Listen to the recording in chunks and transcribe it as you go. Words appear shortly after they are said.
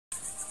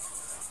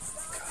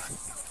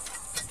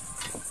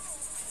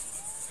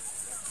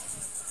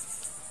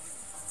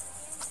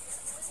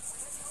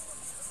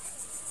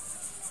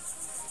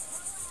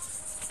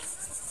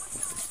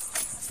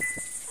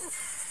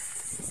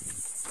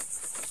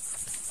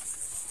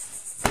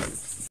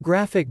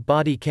Graphic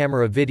body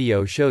camera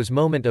video shows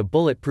moment a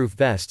bulletproof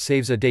vest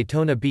saves a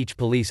Daytona Beach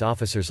police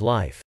officer's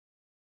life.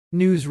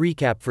 News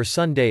recap for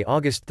Sunday,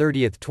 August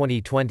 30,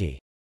 2020.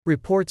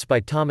 Reports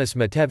by Thomas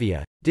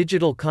Matevia,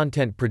 digital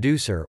content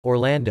producer,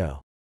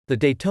 Orlando. The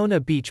Daytona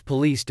Beach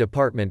Police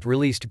Department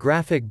released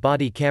graphic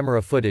body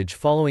camera footage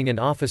following an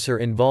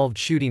officer-involved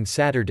shooting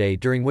Saturday,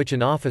 during which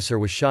an officer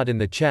was shot in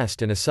the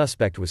chest and a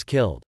suspect was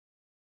killed.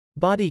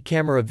 Body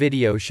camera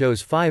video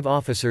shows 5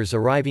 officers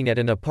arriving at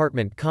an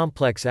apartment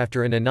complex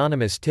after an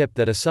anonymous tip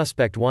that a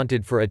suspect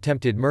wanted for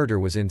attempted murder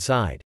was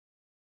inside.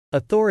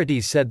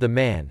 Authorities said the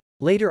man,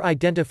 later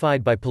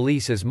identified by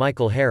police as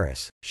Michael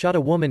Harris, shot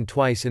a woman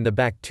twice in the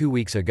back 2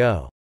 weeks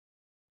ago.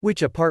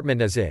 Which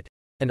apartment is it?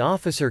 An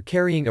officer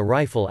carrying a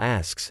rifle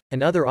asks,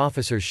 and other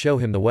officers show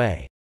him the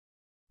way.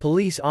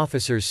 Police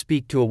officers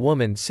speak to a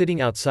woman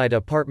sitting outside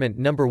apartment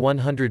number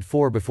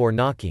 104 before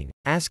knocking,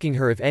 asking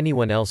her if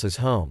anyone else is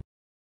home.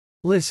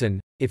 "Listen,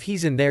 if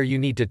he's in there you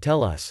need to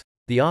tell us,"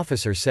 the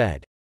officer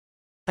said.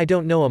 "I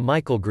don't know a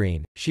Michael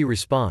Green," she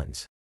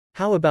responds.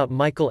 "How about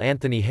Michael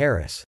Anthony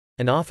Harris?"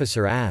 an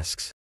officer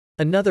asks.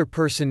 Another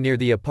person near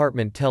the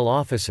apartment tell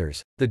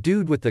officers, "The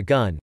dude with the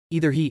gun,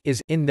 either he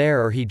is in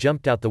there or he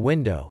jumped out the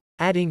window,"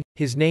 adding,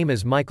 "His name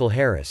is Michael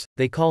Harris,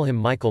 they call him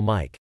Michael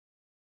Mike."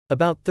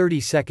 About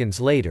 30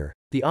 seconds later,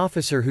 the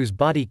officer whose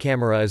body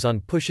camera is on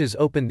pushes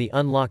open the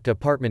unlocked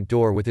apartment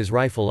door with his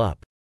rifle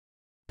up.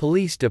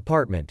 "Police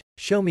department,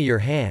 show me your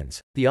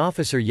hands," the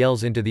officer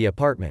yells into the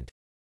apartment.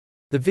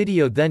 The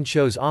video then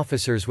shows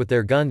officers with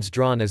their guns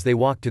drawn as they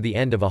walk to the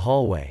end of a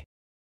hallway.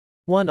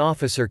 One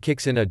officer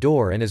kicks in a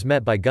door and is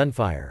met by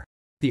gunfire.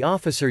 The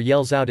officer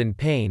yells out in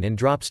pain and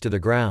drops to the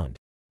ground.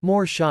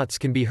 More shots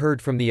can be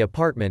heard from the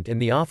apartment and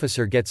the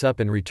officer gets up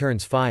and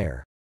returns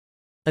fire.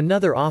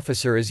 Another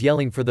officer is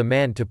yelling for the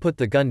man to put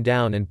the gun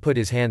down and put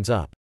his hands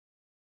up.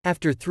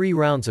 After 3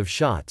 rounds of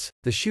shots,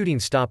 the shooting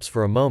stops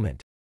for a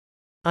moment.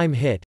 "I'm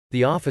hit,"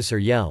 the officer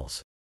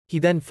yells. He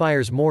then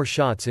fires more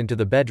shots into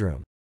the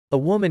bedroom. A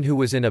woman who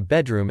was in a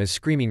bedroom is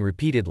screaming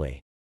repeatedly.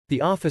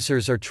 The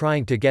officers are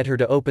trying to get her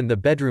to open the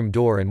bedroom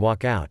door and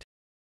walk out.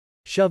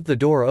 "Shove the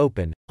door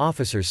open,"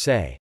 officers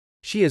say.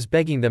 She is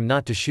begging them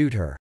not to shoot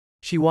her.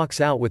 She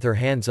walks out with her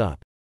hands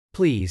up.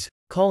 "Please,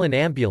 call an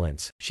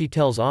ambulance," she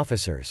tells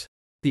officers.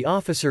 The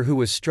officer who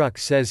was struck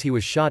says he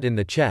was shot in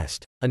the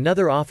chest.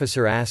 Another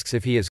officer asks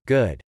if he is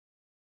good.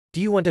 "Do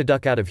you want to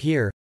duck out of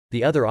here?"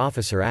 the other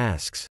officer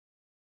asks.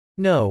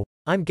 "No,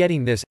 I'm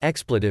getting this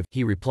expletive,"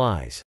 he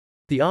replies.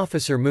 The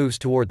officer moves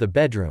toward the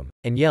bedroom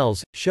and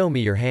yells, "Show me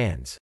your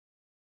hands."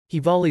 He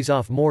volleys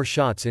off more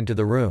shots into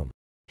the room.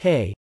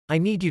 "Hey, I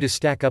need you to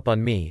stack up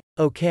on me,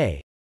 okay?"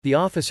 the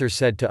officer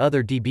said to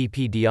other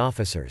DBPD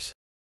officers.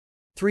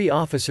 3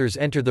 officers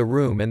enter the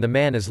room and the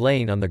man is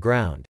laying on the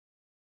ground.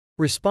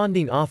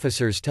 Responding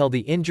officers tell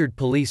the injured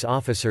police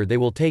officer they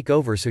will take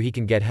over so he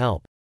can get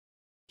help.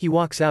 He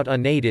walks out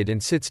unaided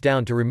and sits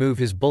down to remove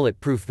his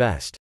bulletproof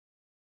vest.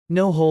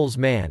 "No holes,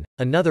 man,"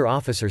 another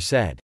officer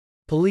said.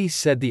 Police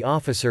said the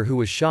officer who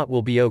was shot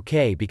will be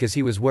okay because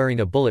he was wearing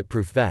a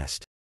bulletproof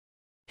vest.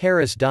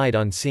 Harris died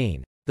on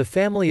scene. The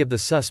family of the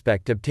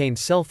suspect obtained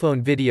cell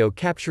phone video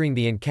capturing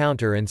the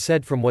encounter and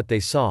said from what they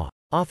saw,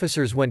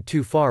 officers went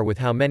too far with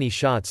how many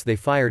shots they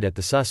fired at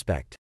the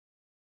suspect.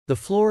 The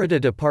Florida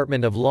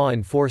Department of Law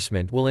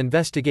Enforcement will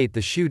investigate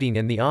the shooting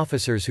and the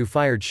officers who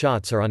fired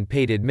shots are on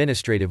paid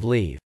administrative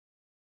leave.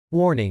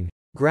 Warning: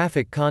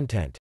 graphic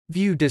content.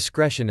 View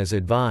discretion is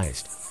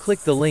advised. Click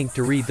the link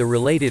to read the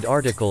related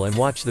article and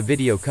watch the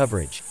video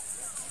coverage.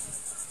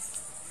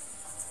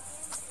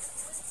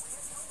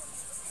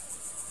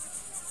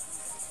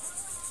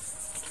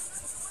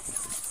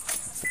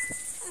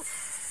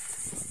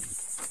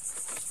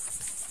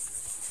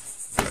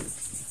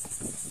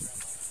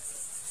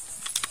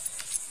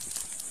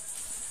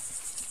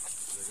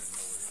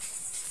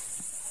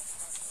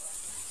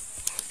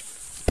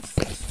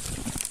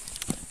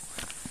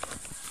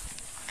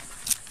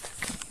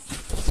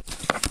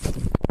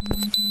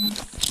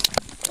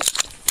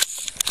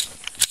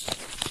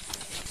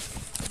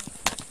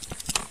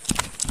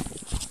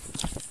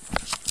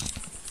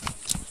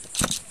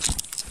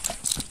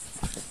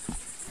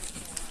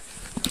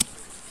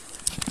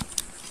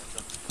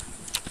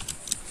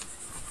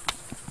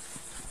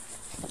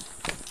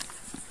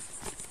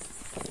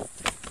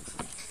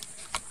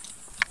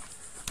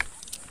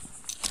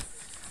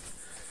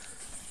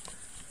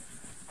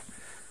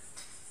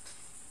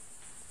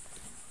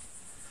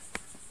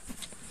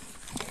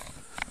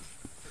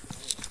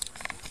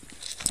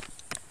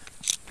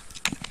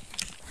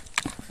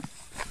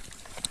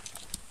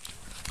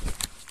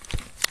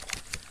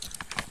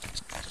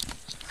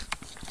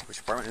 Which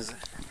apartment is it?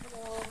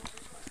 Hello.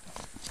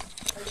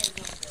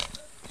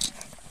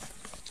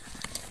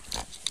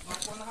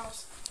 Michael in the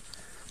house?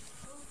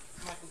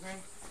 Michael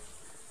Green?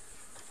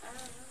 I don't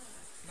know.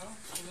 No?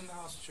 Who's in the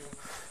house with you?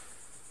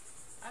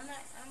 I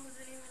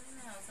wasn't even in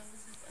the house. I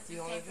just You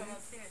don't came live from here?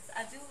 upstairs.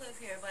 I do live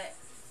here, but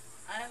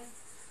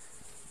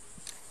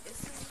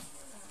it's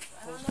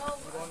I don't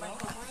know. You don't know?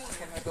 Michael Green.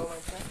 Can I go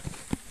like that?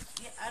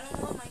 Yeah, I don't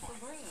know Michael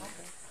Green.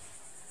 Okay.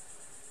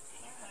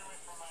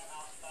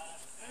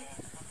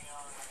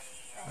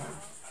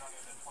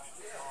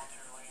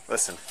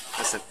 Listen.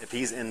 If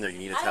he's in there, you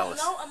need to tell us.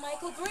 I don't know a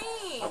Michael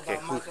Green.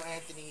 Okay, who? Michael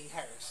Anthony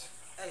Harris.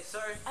 Hey,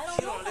 sir. I don't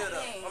She know don't live that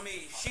up. name. I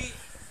mean, she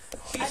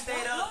I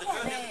stayed don't up. The know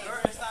girl, that the name.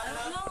 girl is I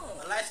don't know.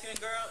 a light-skinned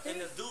girl,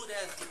 and the dude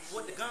that's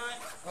with the gun.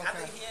 I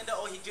Okay. think he ended up,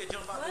 or he just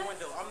jumped out the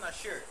window. I'm not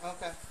sure.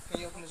 Okay. Can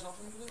you open this door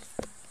for me, please?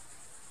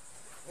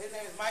 His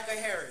name is Michael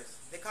Harris.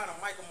 They call him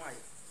Michael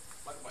Mike.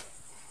 Michael Mike.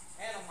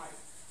 Anna Mike.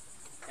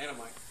 Anna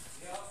Mike.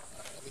 Yep.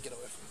 Let me get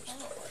away from this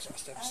door. I'll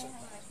step aside.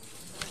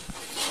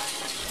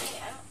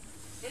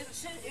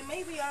 It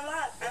may be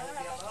unlocked. I don't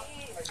have my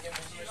keys.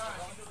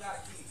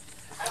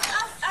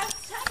 I'm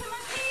checking my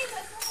keys.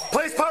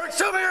 Police department,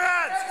 show me your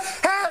hands!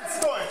 Hands!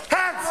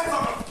 Hands!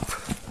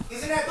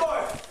 He's in that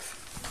door.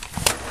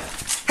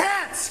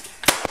 Hands!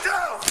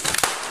 Go!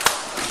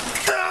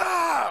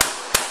 Go!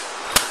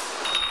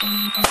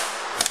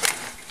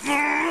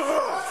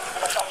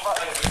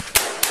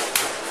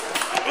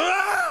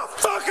 Oh,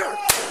 fucker!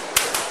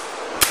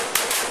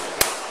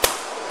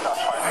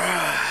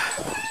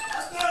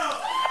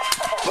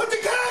 Put the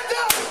guns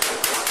up!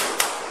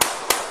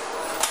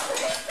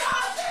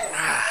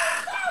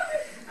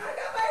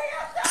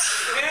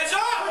 Hands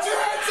up! Put your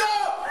hands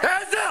up!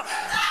 Hands up!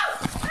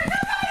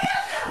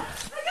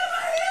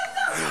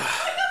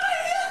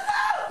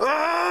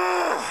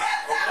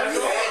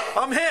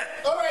 I'm hit.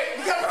 All right,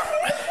 we got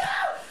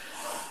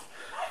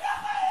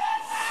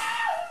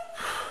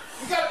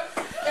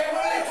hey,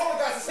 one of them phone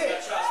guys is hit.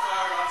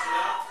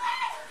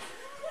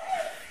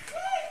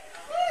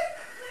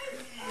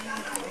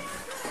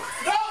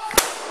 No!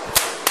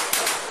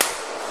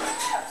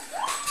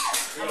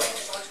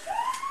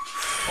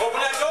 Open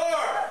that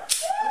door!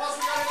 Who else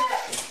we got in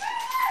there?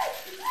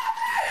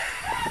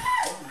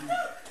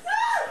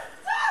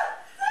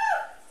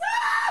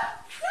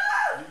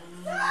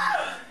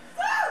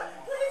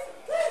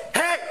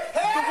 Hey,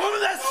 the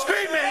woman that's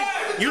screaming,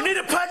 you need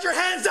to put your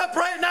hands up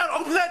right now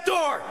and open that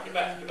door. Get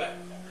back, get back.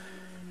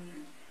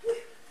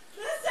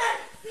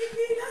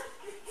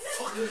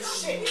 Fucking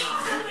shit.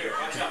 Here,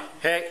 watch out.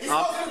 Hey, He's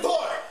closing the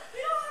door.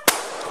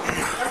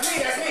 That's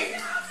me, that's me.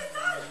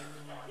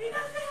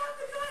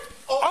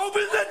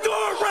 open the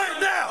door right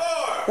now.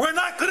 We're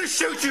not going to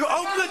shoot you.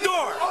 Open the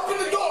door. Open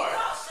the door.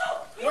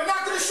 We're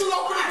not going to shoot.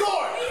 Open the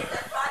door. He's in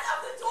front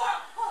of the door.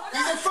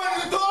 He's in front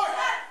of the door.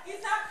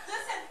 He's not.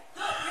 Listen.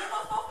 Look, you're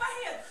supposed to go by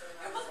him.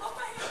 You're supposed to go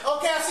by him.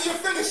 Okay, I see your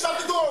fingers. Shut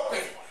the door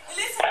open.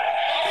 Listen.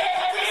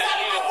 Come to the side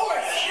of my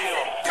voice.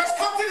 Just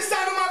come to the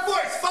side of my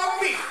voice.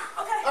 Follow me.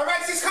 Okay. All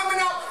right, she's coming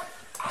out.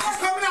 She's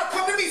coming out.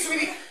 Come to me,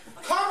 sweetie.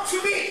 Come to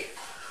me.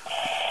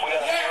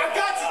 Yeah, I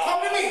got you.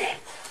 Come to me.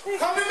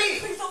 Come to me.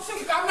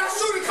 I'm not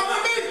shooting. Come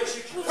to me.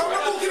 Come to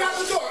me. Get out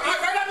the door. All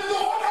right, right out the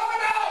door. I'm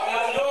coming out.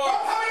 I'm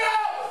coming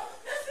out.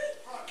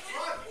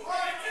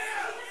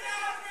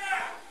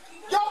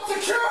 Yo,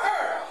 secure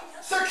her.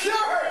 Secure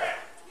her.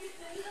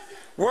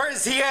 Where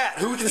is he at?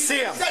 Who can see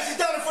him? She's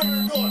down in front of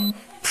the door.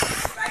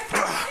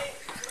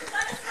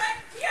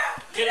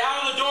 Get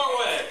out of the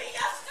doorway.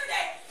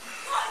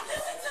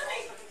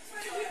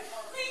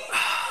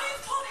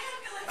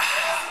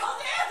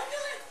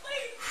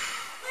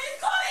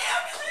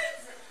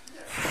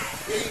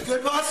 Yeah, you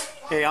good, boss?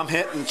 Hey, I'm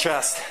hit in the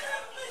chest.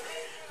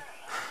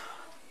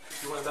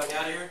 You want to back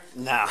out of here?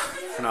 Nah,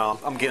 no,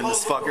 I'm getting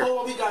this fucker. Hold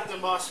what we got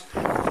then, boss.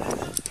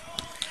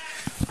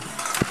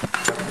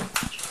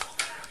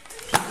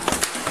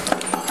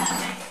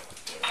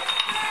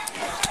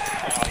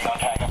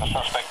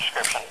 Suspect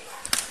description.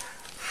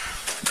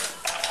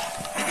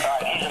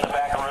 Alright, he's in the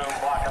back room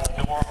blocking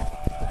the door.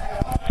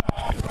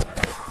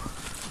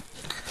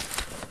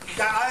 You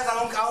got eyes? I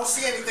don't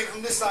see anything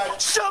from this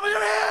side. Show me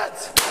your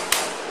hands!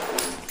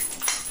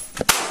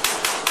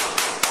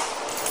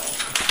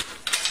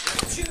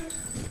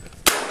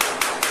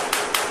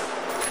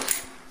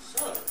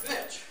 Son of a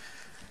bitch.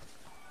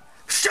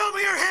 Show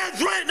me your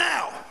hands right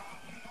now!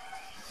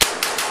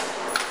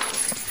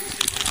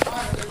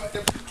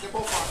 They're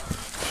both on.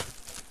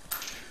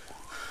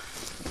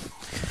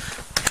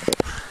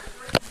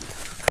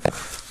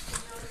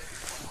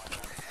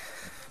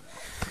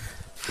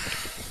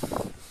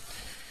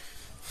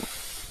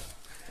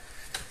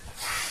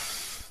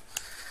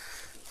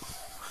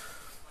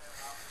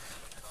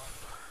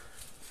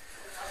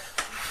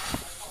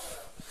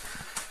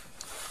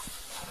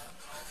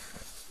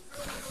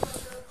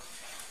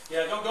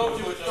 Yeah, don't go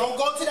to it. Though. Don't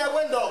go to that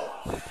window.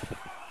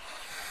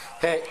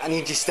 Hey, I need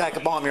you to stack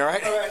up on me,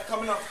 alright? All right,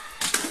 coming up.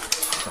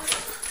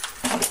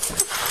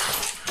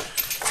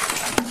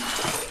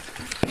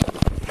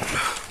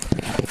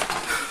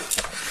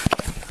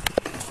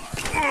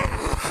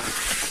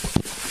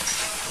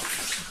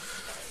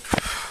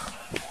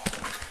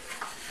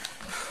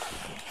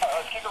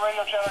 Let's keep the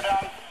radio chatter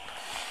down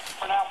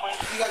for now,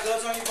 please. You got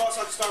gloves on you, boss?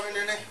 I'll start in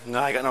there now. No,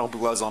 I got no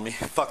gloves on me.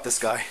 Fuck this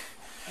guy.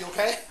 You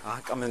okay? I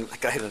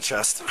got hit in the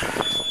chest.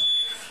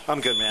 I'm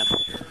good, man.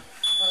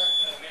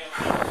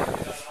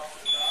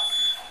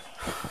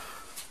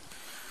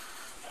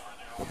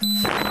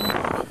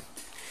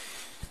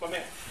 Come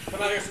in.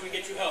 Come out here so we can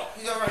get you help.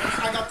 He's all right.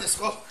 I got this.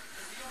 Go.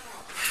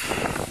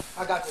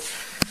 I got this.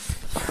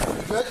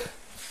 You good?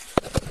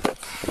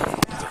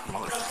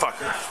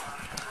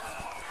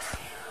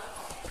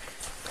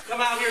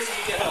 Come out here so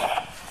you get help.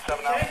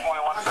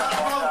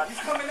 7-9-21. He's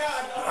coming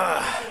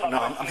out. No,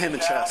 I'm hitting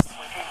the chest.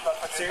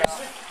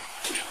 Seriously?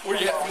 Where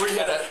you at?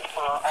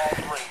 For all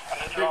three.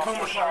 Injured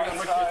officer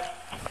outside.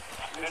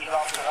 Injured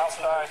officer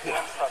outside.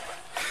 And suspect.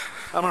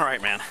 I'm all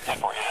right, man.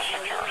 10-4, you just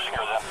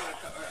secure that.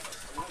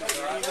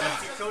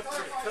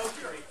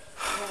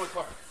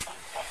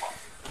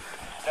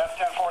 That's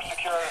 10-4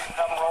 secure.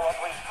 Have them roll up,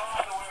 please.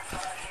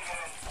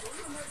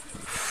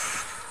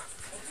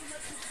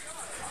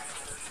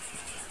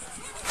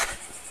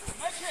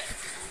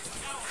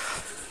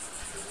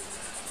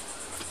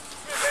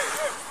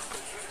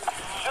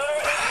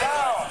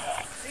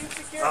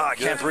 Oh, I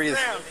can't breathe.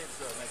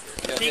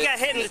 He got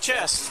hit in the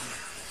chest.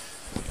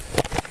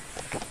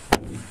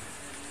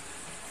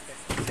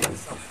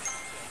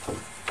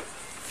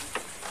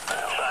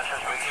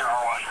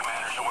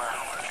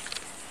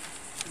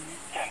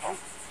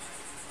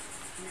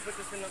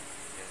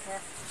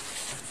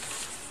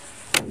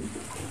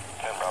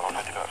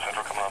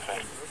 Central coming off me.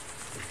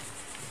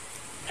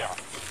 Yeah.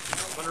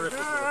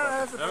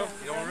 No,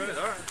 you don't want to run it?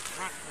 All right.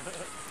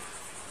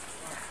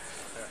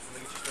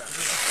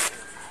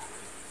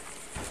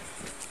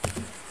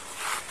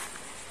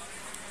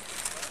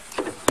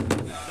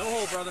 No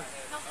hole, brother.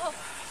 No hole.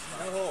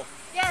 No hole.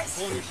 Yes.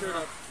 Pulling your shirt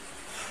up.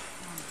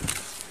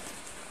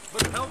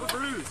 What a hell of a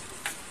bruise.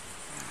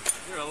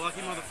 You're a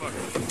lucky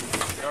motherfucker.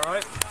 You all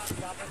right?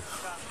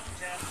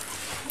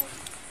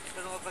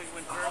 Doesn't look like he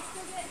went through.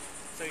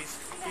 So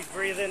he's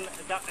breathing,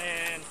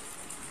 and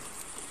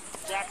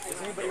Jack.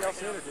 Is anybody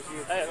else in or just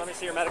you? Hey, let me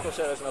see your medical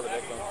show. There's another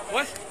big one.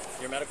 What?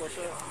 Your medical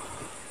show?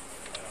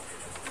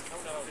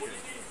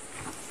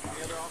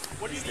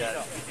 What do you need? I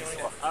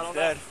don't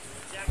know.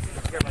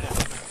 Here, my name.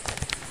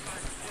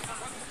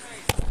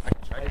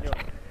 How you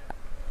doing?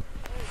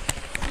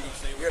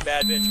 You're a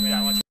bad bitch, man.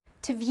 I want you.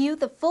 To view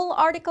the full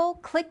article,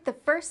 click the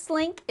first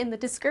link in the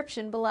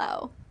description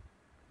below.